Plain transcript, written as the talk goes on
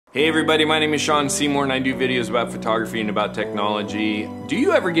Hey everybody, my name is Sean Seymour and I do videos about photography and about technology. Do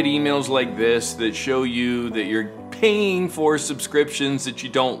you ever get emails like this that show you that you're paying for subscriptions that you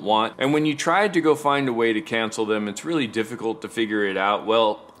don't want? And when you try to go find a way to cancel them, it's really difficult to figure it out.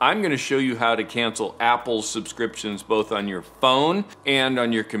 Well, I'm going to show you how to cancel Apple subscriptions both on your phone and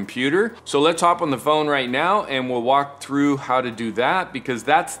on your computer. So let's hop on the phone right now and we'll walk through how to do that because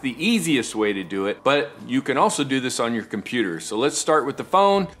that's the easiest way to do it. But you can also do this on your computer. So let's start with the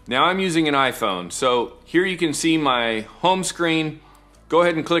phone. Now I'm using an iPhone. So here you can see my home screen. Go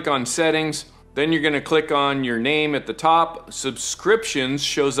ahead and click on settings. Then you're going to click on your name at the top. Subscriptions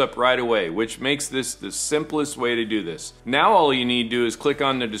shows up right away, which makes this the simplest way to do this. Now all you need to do is click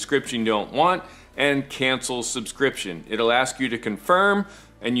on the description you don't want and cancel subscription. It'll ask you to confirm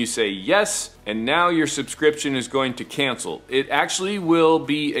and you say yes, and now your subscription is going to cancel. It actually will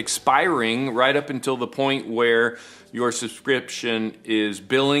be expiring right up until the point where your subscription is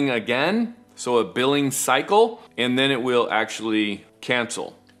billing again, so a billing cycle, and then it will actually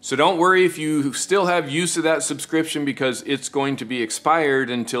cancel. So don't worry if you still have use of that subscription because it's going to be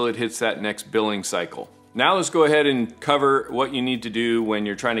expired until it hits that next billing cycle. Now let's go ahead and cover what you need to do when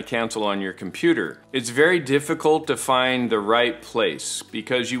you're trying to cancel on your computer. It's very difficult to find the right place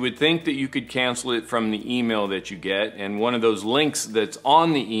because you would think that you could cancel it from the email that you get and one of those links that's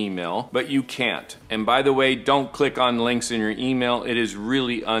on the email, but you can't. And by the way, don't click on links in your email. It is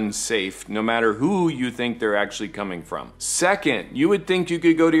really unsafe, no matter who you think they're actually coming from. Second, you would think you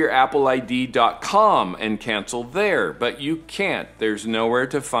could go to your appleid.com and cancel there, but you can't. There's nowhere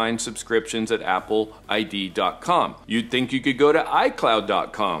to find subscriptions at appleid.com. You'd think you could go to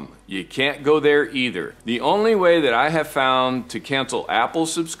iCloud.com. You can't go there either. The only way that I have found to cancel Apple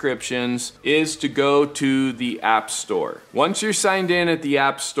subscriptions is to go to the App Store. Once you're signed in at the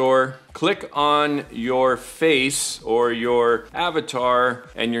App Store, click on your face or your avatar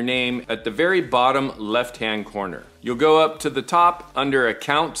and your name at the very bottom left-hand corner. You'll go up to the top under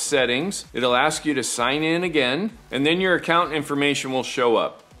Account Settings. It'll ask you to sign in again, and then your account information will show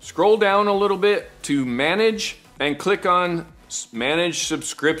up. Scroll down a little bit to Manage and click on Manage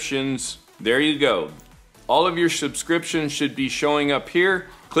Subscriptions. There you go. All of your subscriptions should be showing up here.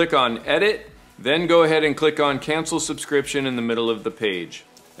 Click on Edit, then go ahead and click on Cancel Subscription in the middle of the page.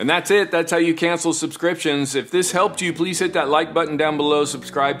 And that's it. That's how you cancel subscriptions. If this helped you, please hit that like button down below.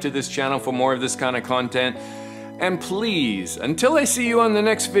 Subscribe to this channel for more of this kind of content. And please, until I see you on the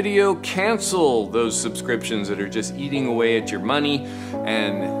next video, cancel those subscriptions that are just eating away at your money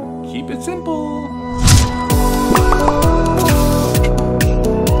and keep it simple.